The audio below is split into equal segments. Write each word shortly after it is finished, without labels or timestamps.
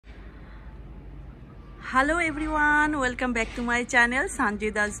Hello everyone, welcome back to my channel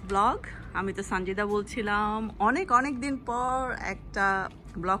Sanjida's blog. আমি তো সঞ্জিদা বলছিলাম। অনেক দিন পর একটা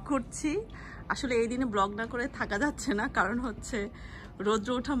ব্লগ করছি। আসলে এই দিনে ব্লগ না করে থাকা যাচ্ছে না, কারণ হচ্ছে রৌদ্র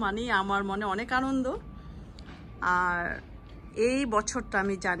ওঠা মানেই আমার মনে অনেক আনন্দ। আর এই বছরটা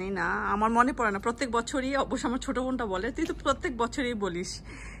আমি জানি না, আমার মনে পড়ে না, প্রত্যেক বছরই অবশ্য আমার ছোটো বোনটা বলে তুই তো প্রত্যেক বছরই বলিস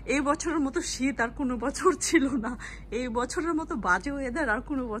এই বছরের মতো শীত আর কোনো বছর ছিল না, এই বছরের মতো বাজে ওয়েদার আর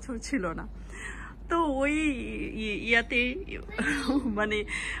কোনো বছর ছিল না। তো ওই ইয়াতে মানে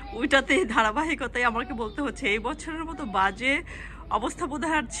ওইটাতে ধারাবাহিকতায় আমাকে বলতে হচ্ছে এই বছরের মতো বাজে অবস্থা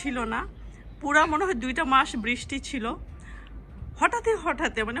বোধহয় আর ছিল না। পুরা মনে হয় 2টা মাস বৃষ্টি ছিল, হঠাৎ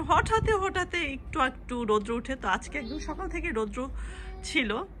হঠাৎ একটু রৌদ্র উঠে। তো আজকে একদম সকাল থেকে রৌদ্র ছিল,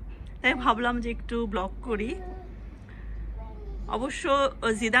 তাই ভাবলাম যে একটু ব্লগ করি। অবশ্য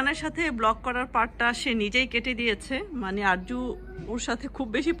জিদানের সাথে ব্লগ করার পার্টটা সে নিজেই কেটে দিয়েছে, মানে আরজু ওর সাথে খুব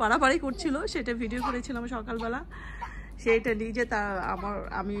বেশি পাড়াপাড়ি করছিল, সেটা ভিডিও করেছিলাম সকালবেলা। সেইটা নিজে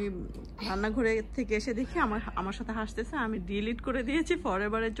আমি রান্নাঘরে থেকে এসে দেখি আমার সাথে হাসতেছে, আমি ডিলিট করে দিয়েছি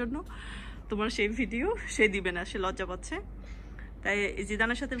ফরএভারের জন্য। তোমার সেই ভিডিও সে দিবে না, সে লজ্জা পাচ্ছে, তাই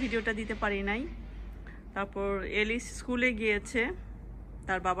জিদানের সাথে ভিডিওটা দিতে পারি নাই। তারপর এলিস স্কুলে গিয়েছে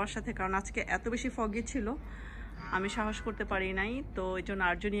তার বাবার সাথে, কারণ আজকে এত বেশি ফগি ছিল আমি সাহস করতে পারি নাই, তো ওই জন্য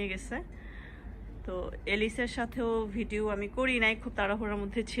আরজু নিয়ে গেছে। তো এলিসের সাথেও ভিডিও আমি করি নাই, খুব তাড়াহুড়োর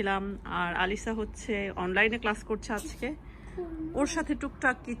মধ্যে ছিলাম। আর আলিসা হচ্ছে অনলাইনে ক্লাস করছে আজকে, ওর সাথে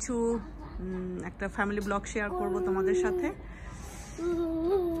টুকটাক কিছু একটা ফ্যামিলি ব্লগ শেয়ার করব তোমাদের সাথে।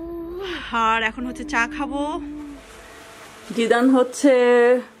 আর এখন হচ্ছে চা খাবো। জিদান হচ্ছে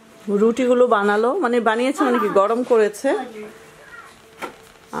রুটিগুলো বানালো, মানে বানিয়েছে মানে কি গরম করেছে।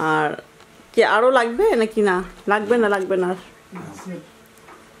 আর কি আরো লাগবে নাকি? না লাগবে না।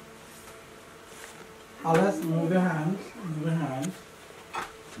 Alice, move your hands.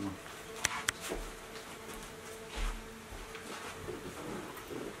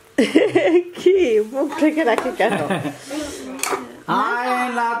 কি মুখ থেকে রাখি কেন?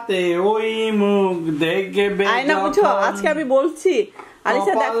 আয়নাতে ওই মুখ দেখে আয়না বুঝো, আজকে আমি বলছি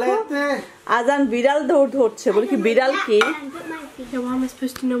আলিসা দেখো আজান বিড়াল ধরছে, বলি কি বিড়াল কি? How am I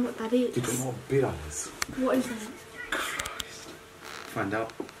supposed to know what that is? You don't know what biral is? What is that? Find out.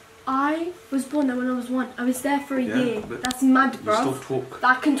 I was born there when I was 1. I was there for a Yeah, year. but That's mad, You bro. still talk.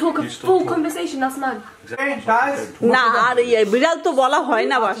 I can talk a You still full talk. conversation. That's mad. Hey, guys. না আর বিড়াল তো বলা হয়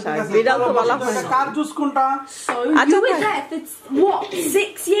না বাসায়, বিড়াল তো বলা হয় না। কার জুস কোনটা? So Acha, you were okay. there for what?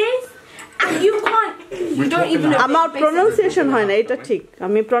 6 years? And you can't. You don't even know. আমার basic প্রনাউন্সিয়েশন হয় না, এটা ঠিক।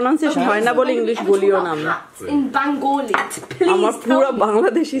 আমি প্রনাউন্সিয়েশন হয় না বলে ইংলিশ বলিও না আমি। in Bengali. Please আমার পুরো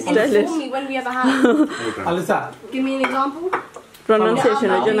বাংলাদেশি স্টাইলে inform me when we ever have. আলিসা, Give me an example. Pronunciation,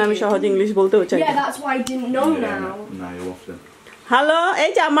 এর জন্য আমি সহজ ইংলিশ বলতেও চাই। Yeah, that's why I didn't know Yeah, now. now you're off then. Hello,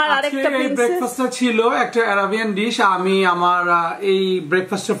 এই যে আমার আজকে আরেকটা এই প্রিন্সেস। ব্রেকফাস্টটা ছিল একটা অ্যারাবিয়ান ডিশ। আমি আমার এই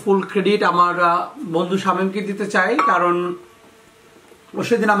ব্রেকফাস্টের ফুল ক্রেডিট আমার বন্ধু শামীমকে দিতে চাই, কারণ ও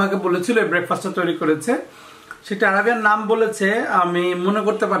সেদিন আমাকে বলেছিল এই ব্রেকফাস্টটা তৈরি করেছে। সেটা অ্যারাবিয়ান নাম বলেছে, আমি মনে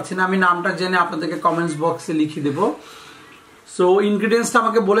করতে পারছি না, আমি নামটা জেনে আপনাদেরকে কমেন্টস বক্সে লিখে দেব। সো ইনগ্রিডিয়েন্টসটা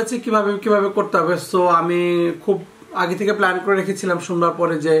আমাকে বলেছে কিভাবে করতে হবে। সো আমি খুব আগে থেকে প্ল্যান করে রেখেছিলাম শুনবার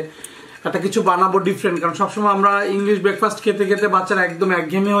পরে যে একটা কিছু বানাবো ডিফারেন্ট, কারণ সবসময় আমরা ইংলিশ ব্রেকফাস্ট খেতে খেতে বাচ্চারা একদম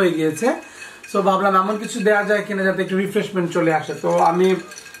একঘেয়েমি হয়ে গিয়েছে। সো ভাবলাম এমন কিছু দেওয়া যায় কিনা যাতে একটু রিফ্রেশমেন্ট চলে আসে। তো আমি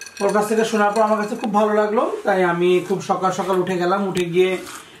ওর কাছ থেকে শোনার পর আমার কাছে খুব ভালো লাগলো, তাই আমি খুব সকাল উঠে গেলাম। উঠে গিয়ে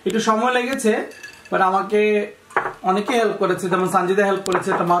একটু সময় লেগেছে, বাট আমাকে অনেকে হেল্প করেছে, যেমন সঞ্জিদা হেল্প করেছে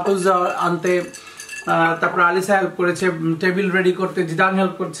টমাটোজ আনতে, তারপর আলিসা হেল্প করেছে টেবিল রেডি করতে, জিদান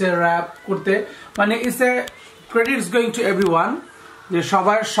হেল্প করছে র্যাপ করতে। মানে it's a credits going to everyone, যে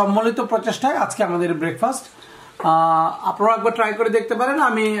সবার সম্মিলিত প্রচেষ্টায় আজকে আমাদের ব্রেকফাস্ট। আপনারা একবার ট্রাই করে দেখতে পারেন,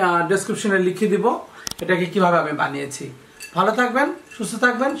 আমি ডেসক্রিপশনে লিখে দিব এটাকে কিভাবে আমি বানিয়েছি। ভালো থাকবেন, সুস্থ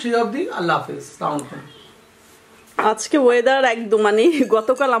থাকবেন, সেই অবধি আল্লাহ হাফিজ, আসসালামু আলাইকুম। আজকে ওয়েদার একদম মানে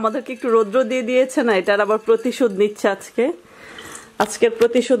গতকাল আমাদেরকে একটু রৌদ্র দিয়ে দিয়েছে না, এটার আবার প্রতিশোধ নিচ্ছে আজকের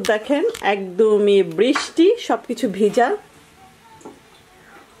প্রতিশোধ দেখেন, একদমই বৃষ্টি, সবকিছু ভিজা,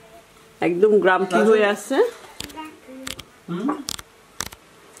 একদম গ্রামটি হয়ে আছে।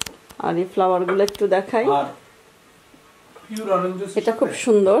 আর এই ফ্লাওয়ার গুলো একটু দেখাই, এটা খুব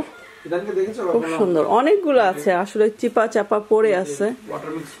সুন্দর, খুব সুন্দর, অনেকগুলো আছে আসলে, চিপা চাপা পড়ে আছে।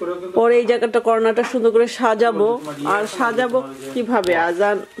 পরে এই জায়গাটা কর্নারটা সুন্দর করে সাজাবো, আর সাজাবো কিভাবে,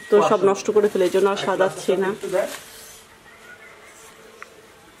 আজান তো সব নষ্ট করে ফেলে, এই জন্য আর সাজাচ্ছি না।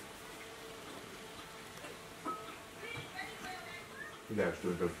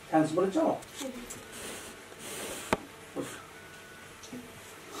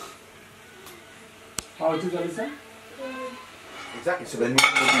 How is it, Alisa? Exactly. So then you're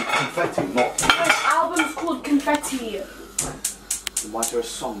going to be confetti, not. This album's called Confetti. Why is there a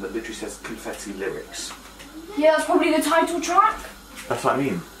song that literally says confetti lyrics? Yeah, that's probably the title track. That's what I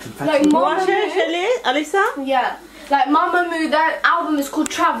mean. Confetti. Like Mama Alisa? Yeah. Like Mama Moo, their album is called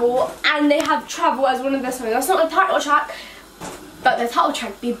Travel, and they have Travel as one of their songs. That's not the title track, but the title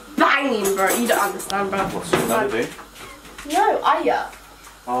track be banging, bro. You don't understand, bro. What's the melody? No, Aya.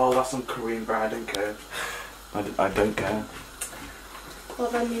 Oh, that's some Korean brand. I don't care. I don't care. Well,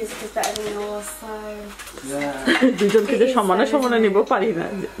 their music is better than yours, so. Yeah. দুজনকে যে সমানে সমানে নিব পারি না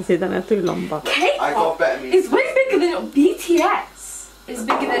যেদান এতই লম্বা I got better music. It's way bigger than your BTS. It's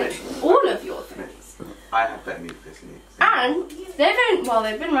bigger than all of your things. I have better music than you. And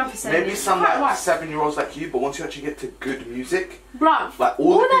they've been around for 7 Maybe years. some Quite like right. 7-year-olds like you, but once you actually get to good music, Bruh, like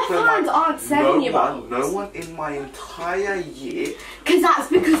all the their people fans like, aren't 7-year-olds. No one in my entire year. Because that's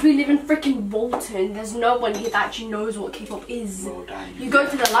because we live in freaking Bolton. There's no one here that actually knows what K-pop is. Well done, You go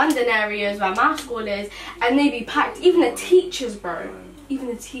to the London areas where my school is, and they be packed. Even the teachers, bro. Even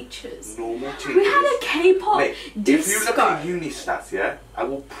the teachers. Normal teachers. We had a K-pop Mate, disco. if you look at uni stats, yeah, I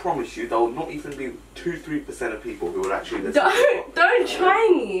will promise you there will not even be 2-3% of people who will actually listen. Don't try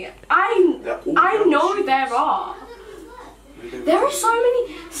me. I know there are. There are so many.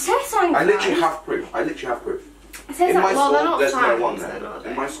 Sesang I literally have proof. In my school, there's no one there.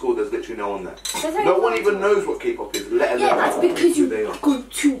 In my school, there's literally no one there. No one even knows what K-pop is, let alone Yeah, that's because who you they are. go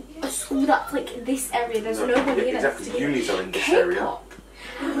to a school that's like this area. There's no one here Exactly, that's unis are in this area. K-pop.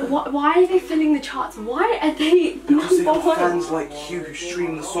 Why are they filling the charts? Why are they Because they number got one? fans like you who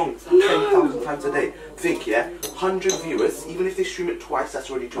stream the song 10,000 times a day. Think, yeah, 100 viewers, even if they stream it twice, that's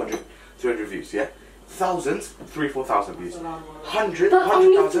already 300 views, yeah? Thousands, 3,000-4,000 views. 100, But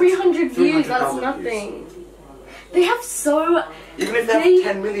only 100,000, 300 views, that's 300,000 nothing. They have so... Even if they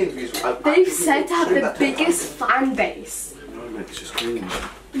have 10 million views, They've said to have stream the that 10 biggest times. fan base. No, mate, it's just cringe.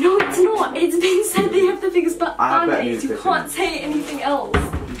 No, it's not. It's been said they have the biggest I have fan better base. You music can't than say anything else.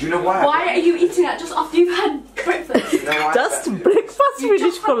 Do you know why? Why are you eating that just after you've had breakfast? You know why? Just breakfast You finish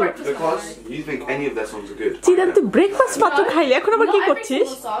just had করলো breakfast. Because you think any of their songs are good. চিদান তুই breakfast মাত্র খাইলি এখন আবার কি Not every করছিস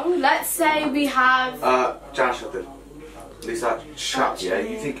single song. Let's say we have... Jana Shatil. Lisa, shut, yeah?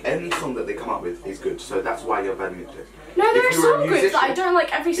 You think any song that they come up with is good, so that's why you're bad music. No, there If are you were a some groups that I musician- don't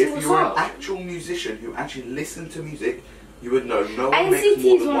like every If single you were an song. actual musician who actually listened to music, you would know no one makes NCT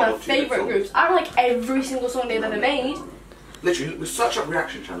more is than one one of or my two favourite songs. groups. I don't like every single song they've ever made. Literally, with such a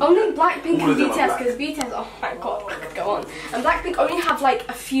reaction channel. Only Blackpink All and of them are BTS, black. because BTS, oh my god, I could go on. And Blackpink only have like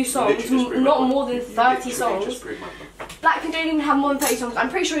a few songs, Literally just prove my not point. more than 30 Literally songs. just prove my point. Blackpink don't even have more than 30 songs. I'm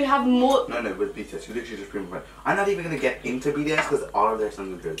pretty sure you have more. No, with BTS, you literally just prove my point. I'm not even going to get into BTS because all of their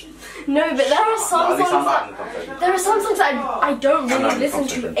songs are good. No, but there are some No, at least songs I'm that. not in the There are some songs that I don't I'm not really in the listen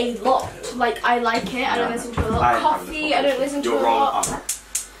to conversation. a lot. Like, I like it, I don't listen to a lot. I am Coffee, having I this don't listen to You're a wrong. lot.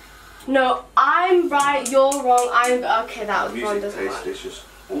 No, I'm right, you're wrong, okay, that was wrong, Music doesn't taste matter. is just.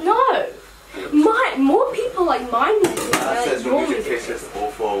 No! More people like my music than That like says your your music music. taste is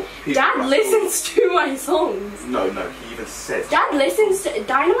awful. People Dad are listens to my songs. No, he even says. Dad listens to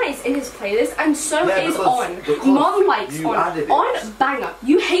Dynamite is in his playlist, and so Yeah, is because- On. because Mom likes you added it. On banger.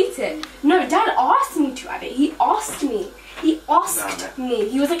 You hate it. No, Dad asked me to add it. He asked me. Me.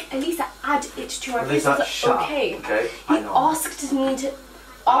 He was like, Elisa, add it to our playlist. I was like, shut up, okay. okay? He I know. asked me to.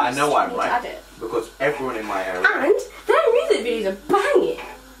 I know asked I'm me to right. add it. Because everyone in my area. And their music videos are banging.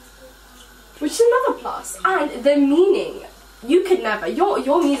 Which is another plus. And the meaning. You could never.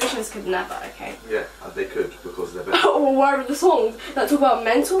 Your musicians could never, okay? Yeah, they could because they're better. Or where are the songs that talk about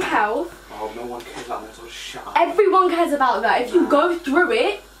mental health? Oh, no one cares about mental. Shut up. Everyone cares about that. If you go through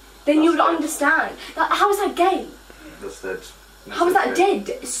it, then you would understand. How is that gay? That's dead. How is that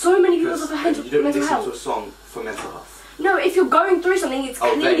dead? So many people Because suffer you don't mental listen health. to a song for mental health. No, if you're going through something, it's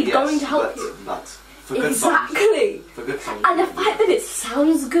clearly then yes, going to help but you. Not. For good songs. Exactly. For good songs. And the fact that it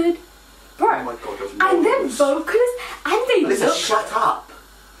sounds good, bro. Oh my god, that's And their vocals, and they Listen, look. shut up.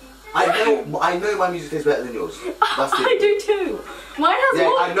 I know my music is better than yours. That's it. I do too. Mine has Yeah,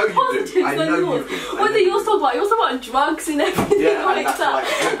 more I know you do. positives I than know you yours. do. I What know do you yours do. talk about? Yours talk about drugs and everything Yeah, and like that's that. like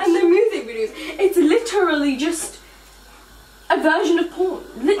good. And the music videos, it's literally just a version of porn.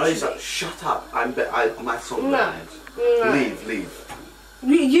 Literally. Lisa, shut up. My song No. No. Leave.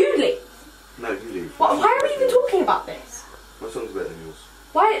 You leave. No, you leave. Why are we even talking about this? My song's better than yours.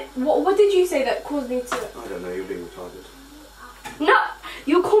 Why? What did you say that caused me to? I don't know, you're being retarded. No,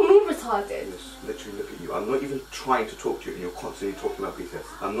 you call me retarded. Just literally look at you. I'm not even trying to talk to you and you're constantly talking about BTS.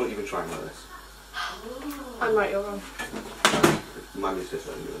 I'm not even trying like this. I'm right, you're wrong. My music is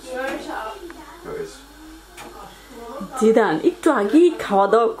better than yours. No, shut up. No, it is. Zidane একটু আগেই খাওয়া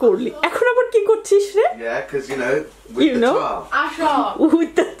দাওয়া করলি এখন আবার কি করছিস রে? Yeah, because you know, with You the know? tar. Asha,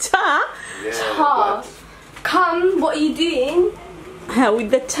 With the cha? Yeah. tar. Come, what are you doing? হ্যাঁ, with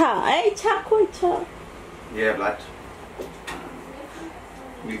the cha. এই cha কই cha? Yeah, blood.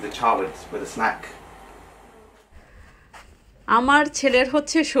 Leave the char with a snack. আমার ছেলের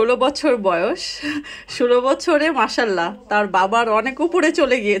হচ্ছে 16 বছর বয়স। 16 বছরে মাশাল্লাহ তার বাবার অনেক উপরে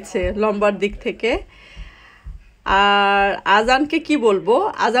চলে গিয়েছে লম্বার দিক থেকে। আর আজানকে কি বলবো,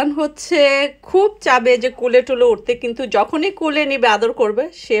 আজান হচ্ছে খুব চাবে যে কোলে টোলে উঠতে, কিন্তু যখনই কোলে নিবে আদর করবে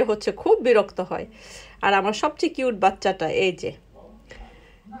সে হচ্ছে খুব বিরক্ত হয়। আর আমার সবচেয়ে কিউট বাচ্চাটা এই যে,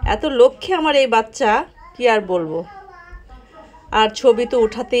 এত লক্ষ্মী আমার এই বাচ্চা, কি আর বলবো। আর ছবি তো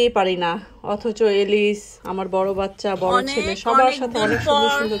উঠাতেই পারি না, অথচ এলিস আমার বড় বাচ্চা, বড় ছেলে সবার সাথে অনেক সুন্দর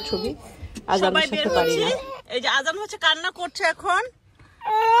সুন্দর ছবি আজানের সাথে পারি না। এই যে আজান হচ্ছে কান্না করছে এখন,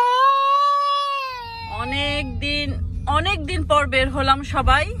 অনেক দিন পর বের হলাম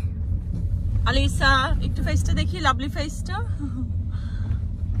সবাই। আলিসা একটু ফেসটা দেখি, লাভলি ফেসটা।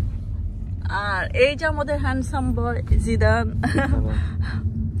 আর এই যে আমাদের হ্যান্ডসাম বয় জিদান।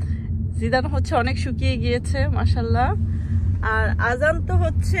 জিদান হচ্ছে অনেক শুকিয়ে গিয়েছে মাশাল্লাহ। আর আজান তো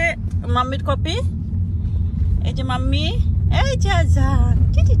হচ্ছে মাম্মির কপি, এই যে মাম্মি, এই যে আজান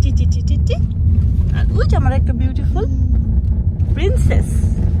টি টি টি টি টি টি। আর ওই যে আমার একটা বিউটিফুল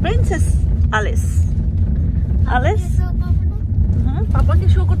প্রিন্সেস আলিস। হ্যাঁ, পাপাকে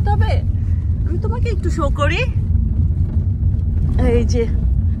শো করতে হবে, আমি তোমাকে একটু শো করি। এই যে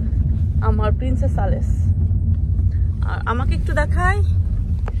আমার প্রিন্সেস আলিস, আর আমাকে একটু দেখাই।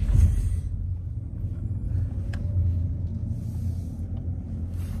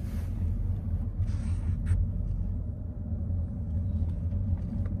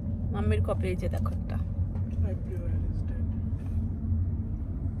 মাম্মির কপি, এই যে দেখো একটা,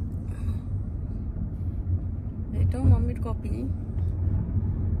 এটাও মাম্মির কপি,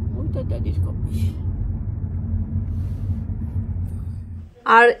 ওইটা ড্যাডির কপি।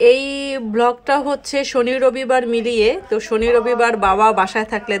 আর এই ব্লগটা হচ্ছে শনি রবিবার মিলিয়ে। তো শনি রবিবার বাবা বাসায়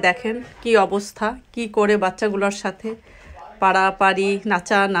থাকলে দেখেন কি অবস্থা, কি করে বাচ্চাগুলোর সাথে পাড়াপাড়ি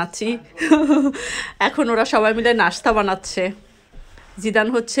নাচানাচি। এখন ওরা সবাই মিলে নাস্তা বানাচ্ছে। জিদান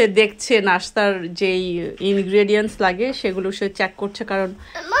হচ্ছে দেখছে নাস্তার যেই ইনগ্রেডিয়েন্টস লাগে সেগুলো সে চেক করছে, কারণ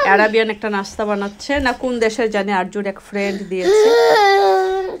আরাবিয়ান একটা নাস্তা বানাচ্ছে, না কোন দেশের জানে আরজুর এক ফ্রেন্ড দিয়েছে,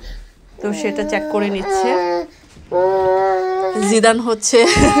 তো সেটা চেক করে নিচ্ছে। জিদান হচ্ছে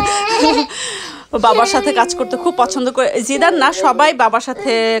বাবার সাথে কাজ করতে খুব পছন্দ করে। জিদান না, সবাই বাবার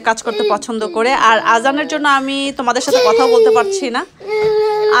সাথে কাজ করতে পছন্দ করে। আর আজানের জন্য আমি তোমাদের সাথে কথা বলতে পারছি না।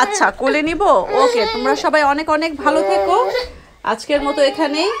 আচ্ছা, কোলে নিব। ওকে, তোমরা সবাই অনেক অনেক ভালো থেকো। আজকের মতো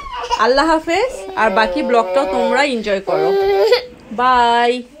এখানেই, আল্লাহ হাফেজ। আর বাকি ব্লগটাও তোমরা এনজয় করো।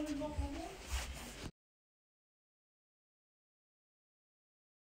 বাই।